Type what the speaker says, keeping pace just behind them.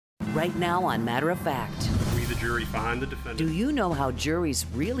right now on Matter of Fact. We, the jury, find the defendant. Do you know how juries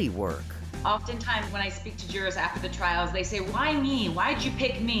really work? Oftentimes when I speak to jurors after the trials, they say, why me? Why'd you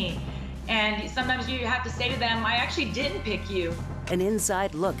pick me? And sometimes you have to say to them, I actually didn't pick you. An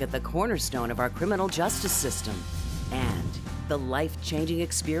inside look at the cornerstone of our criminal justice system and the life-changing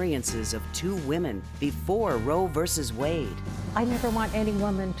experiences of two women before Roe versus Wade. I never want any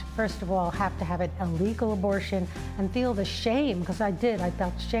woman to, first of all, have to have an illegal abortion and feel the shame, because I did. I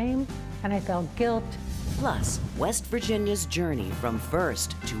felt shame and I felt guilt. Plus, West Virginia's journey from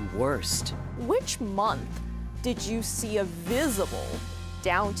first to worst. Which month did you see a visible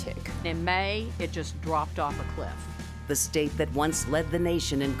downtick? In May, it just dropped off a cliff. The state that once led the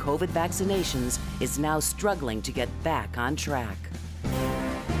nation in COVID vaccinations is now struggling to get back on track.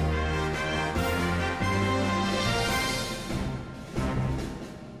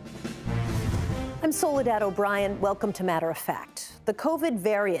 I'm Soledad O'Brien. Welcome to Matter of Fact. The COVID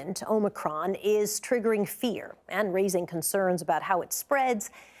variant, Omicron, is triggering fear and raising concerns about how it spreads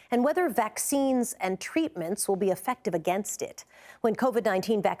and whether vaccines and treatments will be effective against it. When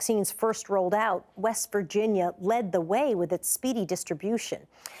COVID-19 vaccines first rolled out, West Virginia led the way with its speedy distribution.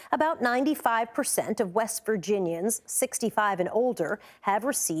 About 95% of West Virginians 65 and older have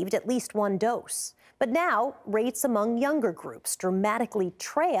received at least one dose. But now, rates among younger groups dramatically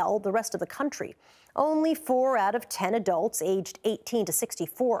trail the rest of the country. Only 4 out of 10 adults aged 18 to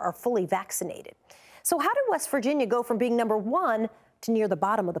 64 are fully vaccinated. So how did West Virginia go from being number one to near the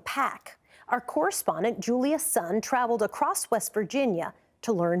bottom of the pack? Our correspondent, Julia Sun, traveled across West Virginia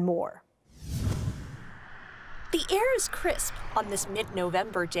to learn more. The air is crisp on this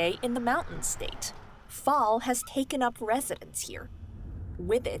mid-November day in the Mountain State. Fall has taken up residence here.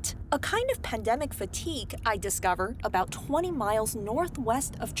 With it, a kind of pandemic fatigue I discovered about 20 miles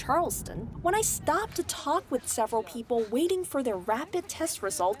northwest of Charleston when I stopped to talk with several people waiting for their rapid test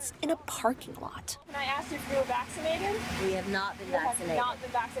results in a parking lot. Can I ask you if you were vaccinated? We have not been vaccinated. Have not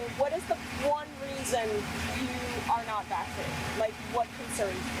been vaccinated. What is the one reason you are not vaccinated? Like, what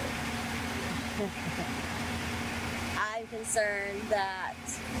concerns you? I'm concerned that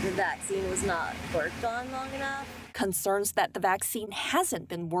the vaccine was not worked on long enough. Concerns that the vaccine hasn't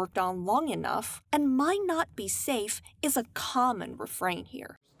been worked on long enough and might not be safe is a common refrain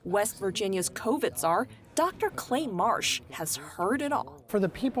here. West Virginia's COVID czar, Dr. Clay Marsh, has heard it all. For the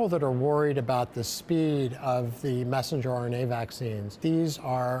people that are worried about the speed of the messenger RNA vaccines, these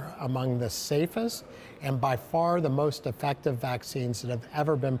are among the safest and by far the most effective vaccines that have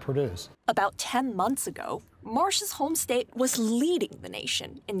ever been produced. About 10 months ago, Marsh's home state was leading the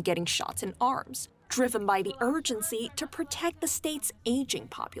nation in getting shots in arms, driven by the urgency to protect the state's aging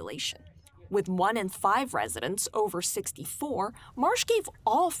population. With 1 in 5 residents over 64, Marsh gave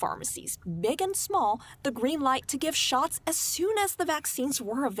all pharmacies, big and small, the green light to give shots as soon as the vaccines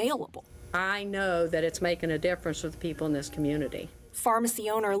were available. I know that it's making a difference with people in this community. Pharmacy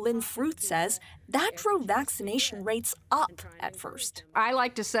owner Lynn Fruth says that drove vaccination rates up at first. I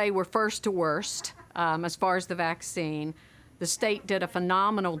like to say we're first to worst as far as the vaccine. The state did a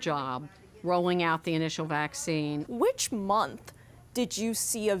phenomenal job rolling out the initial vaccine. Which month did you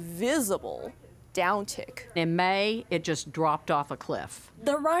see a visible downtick? In May, it just dropped off a cliff.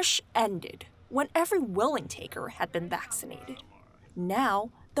 The rush ended when every willing taker had been vaccinated.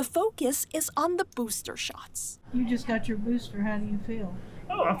 Now, the focus is on the booster shots. You just got your booster. How do you feel?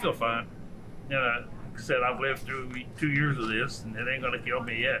 Oh, I feel fine. Like I said, I've lived through 2 years of this, and it ain't gonna kill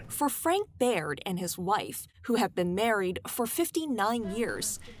me yet. For Frank Baird and his wife, who have been married for 59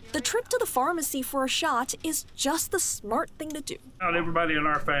 years, the trip to the pharmacy for a shot is just the smart thing to do. Not everybody in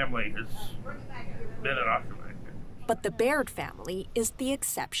our family has been inoculated. But the Baird family is the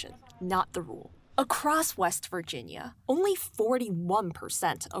exception, not the rule. Across West Virginia, only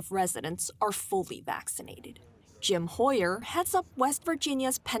 41% of residents are fully vaccinated. Jim Hoyer heads up West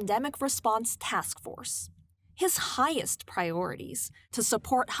Virginia's Pandemic Response Task Force. His highest priorities to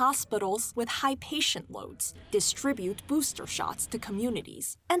support hospitals with high patient loads, distribute booster shots to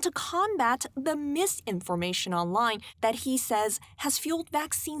communities, and to combat the misinformation online that he says has fueled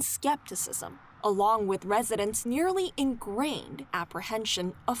vaccine skepticism, along with residents' nearly ingrained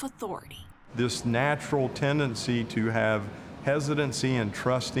apprehension of authority. This natural tendency to have hesitancy in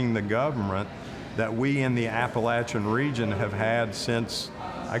trusting the government that we in the Appalachian region have had since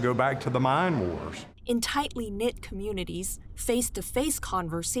I go back to the mine wars. In tightly knit communities, face-to-face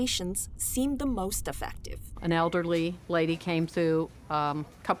conversations seem the most effective. An elderly lady came through a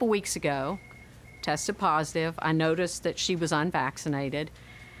couple weeks ago, tested positive. I noticed that she was unvaccinated,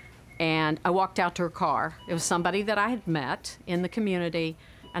 and I walked out to her car. It was somebody that I had met in the community,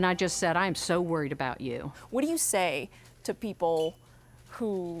 and I just said, I am so worried about you. What do you say to people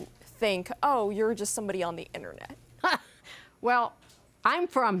who think, oh, you're just somebody on the internet. Well, I'm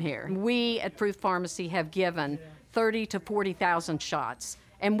from here. We at Proof Pharmacy have given 30 to 40,000 shots,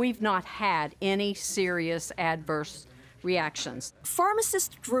 and we've not had any serious adverse reactions.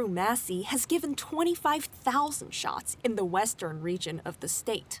 Pharmacist Drew Massey has given 25,000 shots in the western region of the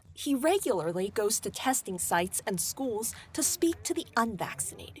state. He regularly goes to testing sites and schools to speak to the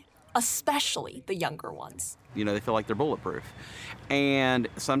unvaccinated, especially the younger ones. You know, they feel like they're bulletproof. And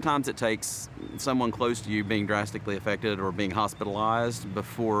sometimes it takes someone close to you being drastically affected or being hospitalized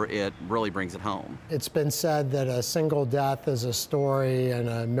before it really brings it home. It's been said that a single death is a story and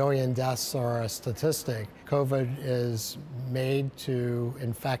a million deaths are a statistic. COVID is made to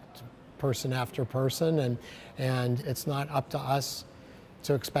infect person after person, and it's not up to us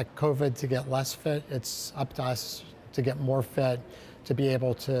to expect COVID to get less fit. It's up to us to get more fit, to be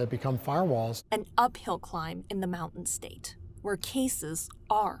able to become firewalls. An uphill climb in the Mountain State, where cases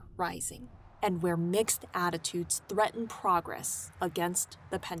are rising and where mixed attitudes threaten progress against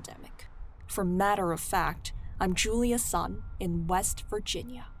the pandemic. For Matter of Fact, I'm Julia Sun in West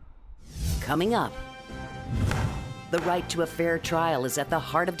Virginia. Coming up, the right to a fair trial is at the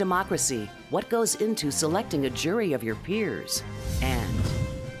heart of democracy. What goes into selecting a jury of your peers?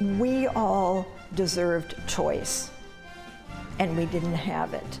 And we all deserved choice, and we didn't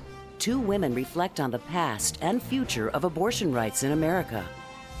have it. Two women reflect on the past and future of abortion rights in America.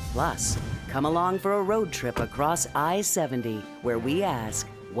 Plus, come along for a road trip across I-70, where we ask,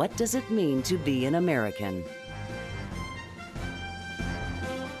 what does it mean to be an American?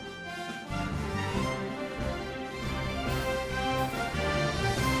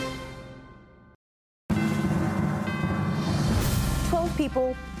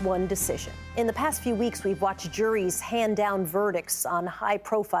 People, one decision. In the past few weeks, we've watched juries hand down verdicts on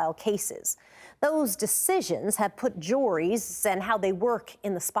high-profile cases. Those decisions have put juries and how they work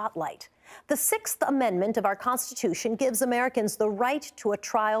in the spotlight. The Sixth Amendment of our Constitution gives Americans the right to a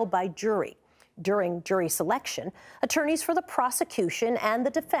trial by jury. During jury selection, attorneys for the prosecution and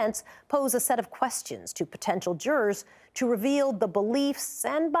the defense pose a set of questions to potential jurors to reveal the beliefs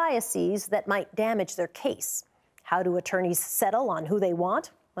and biases that might damage their case. How do attorneys settle on who they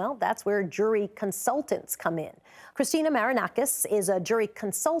want? Well, that's where jury consultants come in. Christina Marinakis is a jury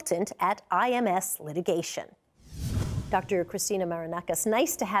consultant at IMS Litigation. Dr. Christina Marinakis,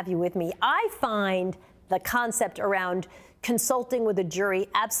 nice to have you with me. I find the concept around consulting with a jury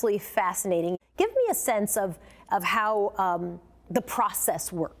absolutely fascinating. Give me a sense of how the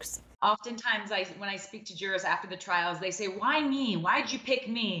process works. Oftentimes, when I speak to jurors after the trials, they say, why me? Why'd you pick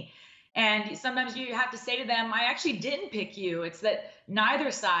me? And sometimes you have to say to them, I actually didn't pick you. It's that neither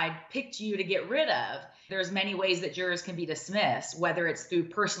side picked you to get rid of. There's many ways that jurors can be dismissed, whether it's through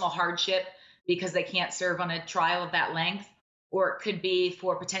personal hardship because they can't serve on a trial of that length, or it could be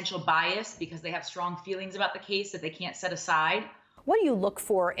for potential bias because they have strong feelings about the case that they can't set aside. What do you look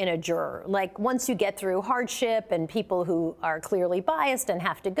for in a juror? Like once you get through hardship and people who are clearly biased and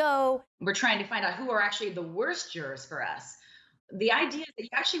have to go? We're trying to find out who are actually the worst jurors for us. The idea is that you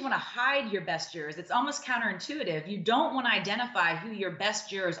actually want to hide your best jurors. It's almost counterintuitive. You don't want to identify who your best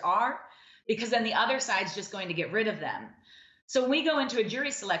jurors are because then the other side's just going to get rid of them. So when we go into a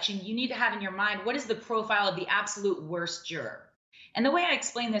jury selection, you need to have in your mind, what is the profile of the absolute worst juror? And the way I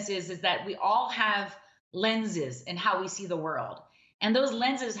explain this is that we all have lenses in how we see the world. And those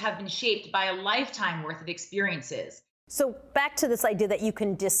lenses have been shaped by a lifetime worth of experiences. So back to this idea that you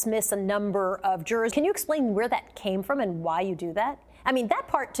can dismiss a number of jurors. Can you explain where that came from and why you do that? I mean, that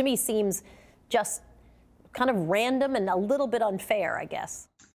part to me seems just kind of random and a little bit unfair, I guess.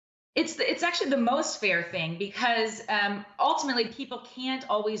 It's actually the most fair thing because ultimately people can't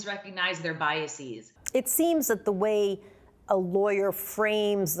always recognize their biases. It seems that the way a lawyer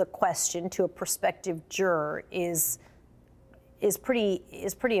frames the question to a prospective juror is pretty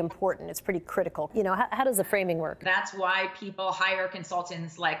important. It's pretty critical. You know, how does the framing work? That's why people hire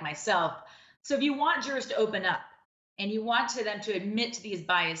consultants like myself. So if you want jurors to open up and you want them to admit to these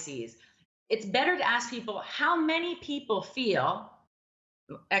biases, it's better to ask people how many people feel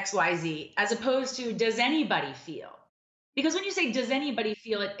XYZ as opposed to does anybody feel? Because when you say does anybody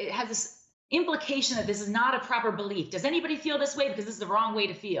feel, it has this implication that this is not a proper belief. Does anybody feel this way? Because this is the wrong way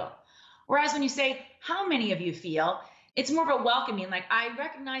to feel. Whereas when you say how many of you feel, it's more of a welcoming, like, I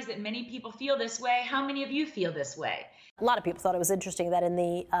recognize that many people feel this way. How many of you feel this way? A lot of people thought it was interesting that in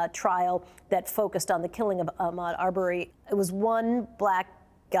the trial that focused on the killing of Ahmaud Arbery, it was one black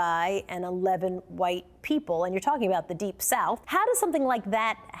guy and 11 white people, and you're talking about the Deep South. How does something like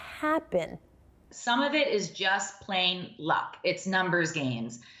that happen? Some of it is just plain luck. It's numbers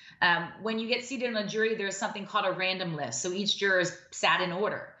games. When you get seated in a jury, there's something called a random list. So each juror is sat in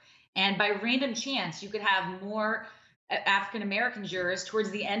order. And by random chance, you could have more African American jurors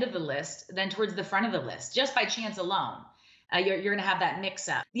towards the end of the list than towards the front of the list, just by chance alone. You're going to have that mix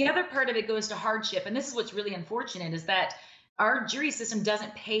up. The other part of it goes to hardship. And this is what's really unfortunate, is that our jury system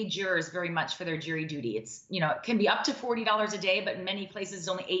doesn't pay jurors very much for their jury duty. It's, it can be up to $40 a day, but in many places it's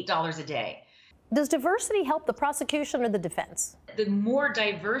only $8 a day. Does diversity help the prosecution or the defense? The more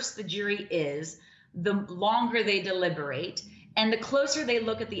diverse the jury is, the longer they deliberate, and the closer they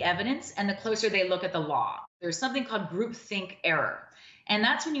look at the evidence and the closer they look at the law. There's something called groupthink error. And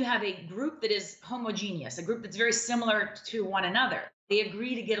that's when you have a group that is homogeneous, a group that's very similar to one another. They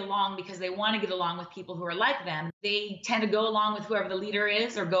agree to get along because they want to get along with people who are like them. They tend to go along with whoever the leader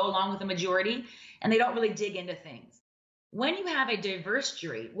is or go along with the majority, and they don't really dig into things. When you have a diverse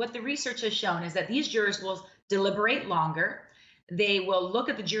jury, what the research has shown is that these jurors will deliberate longer, they will look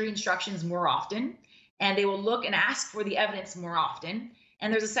at the jury instructions more often, and they will look and ask for the evidence more often.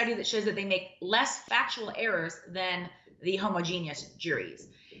 And there's a study that shows that they make less factual errors than the homogeneous juries.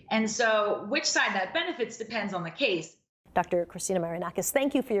 And so which side that benefits depends on the case. Dr. Christina Marinakis,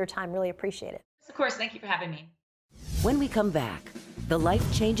 thank you for your time. Really appreciate it. Of course, thank you for having me. When we come back, the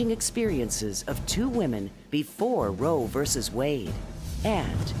life-changing experiences of two women before Roe versus Wade.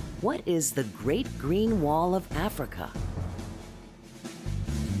 And what is the Great Green Wall of Africa?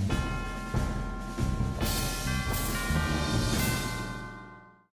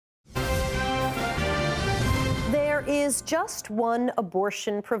 There is just one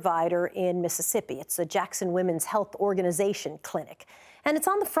abortion provider in Mississippi. It's the Jackson Women's Health Organization clinic. And it's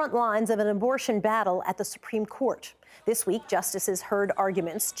on the front lines of an abortion battle at the Supreme Court. This week, justices heard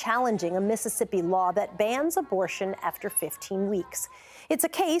arguments challenging a Mississippi law that bans abortion after 15 weeks. It's a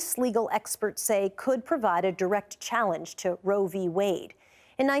case legal experts say could provide a direct challenge to Roe v. Wade.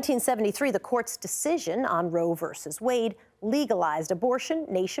 In 1973, the court's decision on Roe versus Wade legalized abortion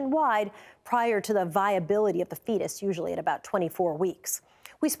nationwide prior to the viability of the fetus, usually at about 24 weeks.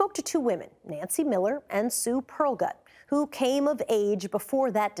 We spoke to two women, Nancy Miller and Sue Perlgut, who came of age before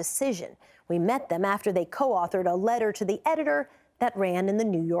that decision. We met them after they co-authored a letter to the editor that ran in the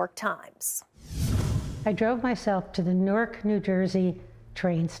New York Times. I drove myself to the Newark, New Jersey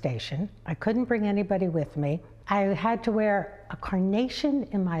train station. I couldn't bring anybody with me. I had to wear a carnation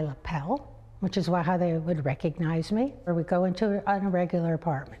in my lapel, which is how they would recognize me. Or we go into an irregular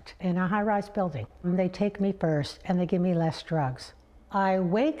apartment in a high-rise building. And they take me first, and they give me less drugs. I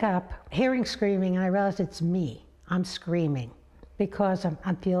wake up hearing screaming, and I realize it's me. I'm screaming because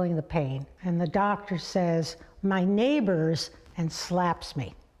I'm feeling the pain. And the doctor says, my neighbors, and slaps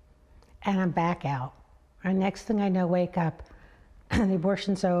me. And I'm back out. And next thing I know, wake up, and the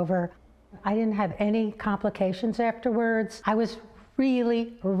abortion's over. I didn't have any complications afterwards. I was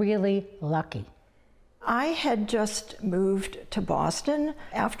really, really lucky. I had just moved to Boston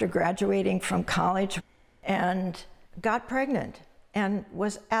after graduating from college and got pregnant and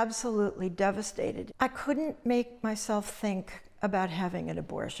was absolutely devastated. I couldn't make myself think about having an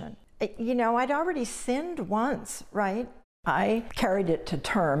abortion. I'd already sinned once, right? I carried it to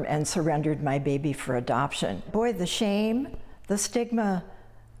term and surrendered my baby for adoption. Boy, the shame, the stigma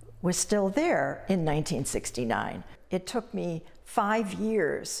was still there in 1969. It took me 5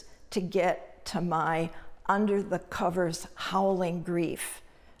 years to get to my under the covers howling grief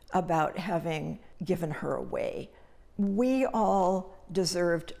about having given her away. We all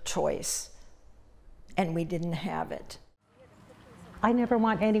deserved choice, and we didn't have it. I never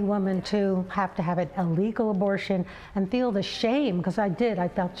want any woman to have an illegal abortion and feel the shame, because I did. I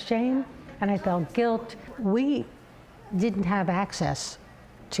felt shame and I felt guilt. We didn't have access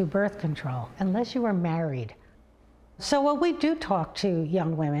to birth control unless you were married. So when we do talk to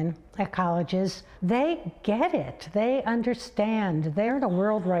young women at colleges, they get it. They understand. They're in a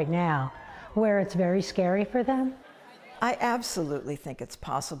world right now where it's very scary for them. I absolutely think it's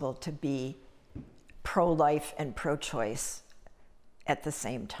possible to be pro-life and pro-choice at the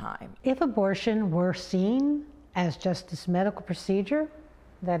same time. If abortion were seen as just this medical procedure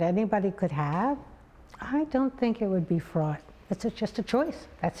that anybody could have, I don't think it would be fraught. It's just a choice.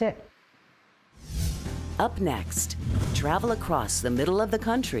 That's it. Up next, travel across the middle of the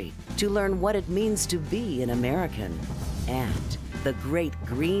country to learn what it means to be an American. And the Great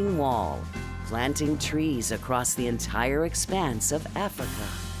Green Wall, planting trees across the entire expanse of Africa.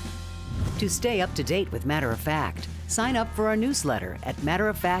 To stay up to date with Matter of Fact, sign up for our newsletter at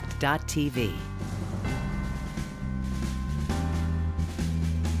matteroffact.tv.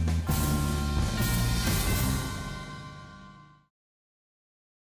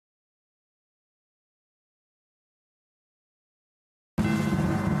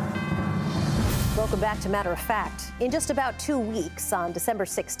 Welcome back to Matter of Fact. In just about 2 weeks, on December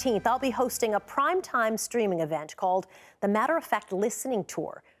 16th, I'll be hosting a primetime streaming event called the Matter of Fact Listening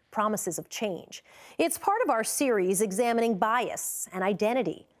Tour, Promises of Change. It's part of our series examining bias and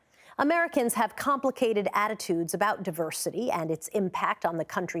identity. Americans have complicated attitudes about diversity and its impact on the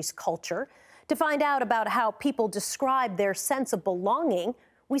country's culture. To find out about how people describe their sense of belonging,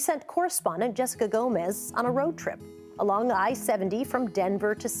 we sent correspondent Jessica Gomez on a road trip along I-70 from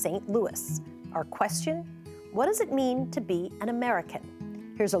Denver to St. Louis. Our question, what does it mean to be an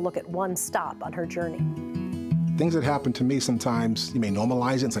American? Here's a look at one stop on her journey. Things that happen to me sometimes, you may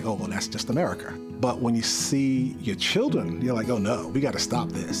normalize it. It's like, oh, well, that's just America. But when you see your children, you're like, oh no, we got to stop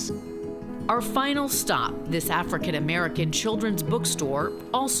this. Our final stop, this African-American children's bookstore,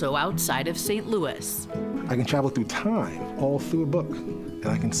 also outside of St. Louis. I can travel through time, all through a book, and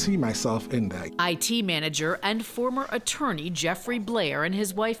I can see myself in that. IT manager and former attorney Jeffrey Blair and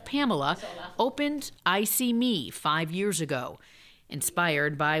his wife Pamela opened I See Me 5 years ago,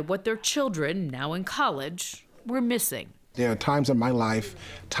 inspired by what their children, now in college, were missing. There are times in my life,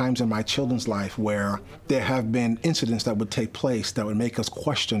 times in my children's life, where there have been incidents that would take place that would make us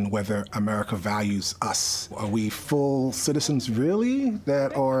question whether America values us. Are we full citizens really,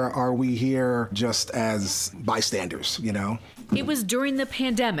 or are we here just as bystanders, you know? It was during the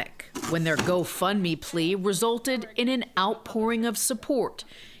pandemic when their GoFundMe plea resulted in an outpouring of support,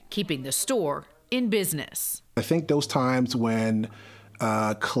 keeping the store in business. I think those times when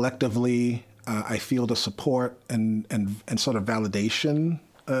collectively I feel the support and sort of validation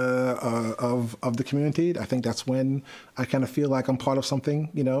of the community, I think that's when I kind of feel like I'm part of something,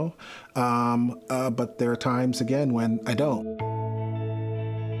 you know? But there are times, again, when I don't.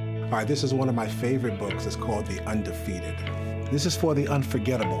 All right, this is one of my favorite books. It's called The Undefeated. This is for the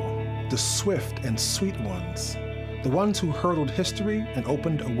unforgettable, the swift and sweet ones, the ones who hurdled history and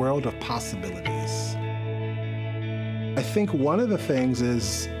opened a world of possibilities. I think one of the things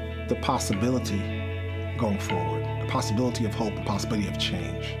is the possibility going forward, the possibility of hope, the possibility of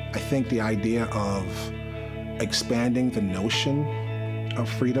change. I think the idea of expanding the notion of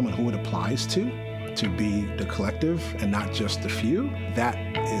freedom and who it applies to be the collective and not just the few, that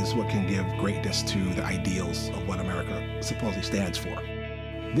is what can give greatness to the ideals of what America supposedly stands for.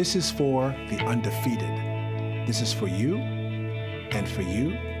 This is for the undefeated. This is for you, and for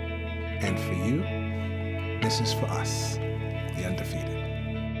you, and for you. This is for us, the undefeated.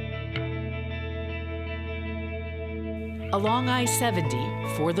 Along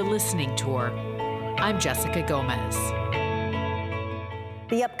I-70 for the listening tour, I'm Jessica Gomez.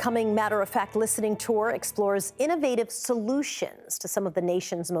 The upcoming Matter of Fact listening tour explores innovative solutions to some of the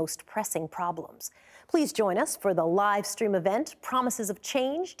nation's most pressing problems. Please join us for the live stream event, Promises of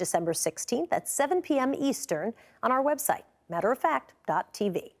Change, December 16th at 7 p.m. Eastern on our website,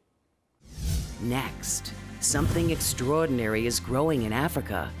 matteroffact.tv. Next, something extraordinary is growing in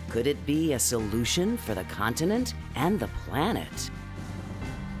Africa. Could it be a solution for the continent and the planet?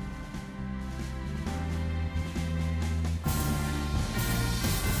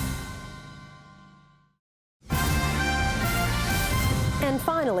 And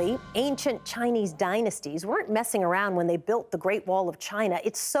finally, ancient Chinese dynasties weren't messing around when they built the Great Wall of China.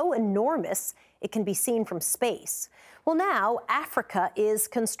 It's so enormous, it can be seen from space. Well, now Africa is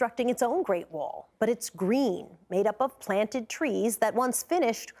constructing its own Great Wall, but it's green, made up of planted trees that once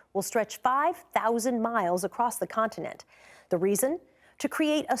finished will stretch 5,000 miles across the continent. The reason? To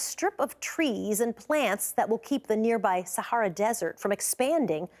create a strip of trees and plants that will keep the nearby Sahara Desert from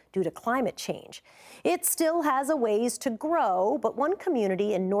expanding due to climate change. It still has a ways to grow, but one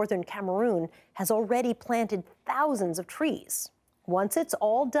community in northern Cameroon has already planted thousands of trees. Once it's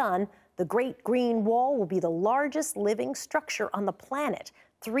all done, the Great Green Wall will be the largest living structure on the planet,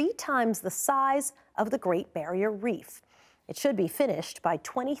 3 times the size of the Great Barrier Reef. It should be finished by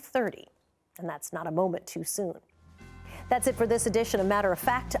 2030, and that's not a moment too soon. That's it for this edition of Matter of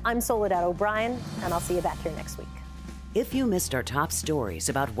Fact. I'm Soledad O'Brien, and I'll see you back here next week. If you missed our top stories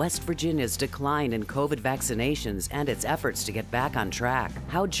about West Virginia's decline in COVID vaccinations and its efforts to get back on track,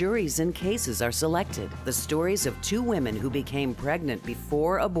 how juries and cases are selected, the stories of 2 women who became pregnant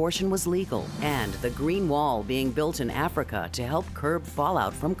before abortion was legal, and the Green Wall being built in Africa to help curb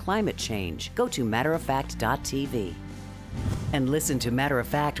fallout from climate change, go to matteroffact.tv. And listen to Matter of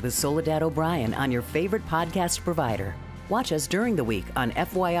Fact with Soledad O'Brien on your favorite podcast provider. Watch us during the week on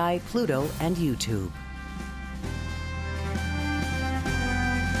FYI, Pluto, and YouTube.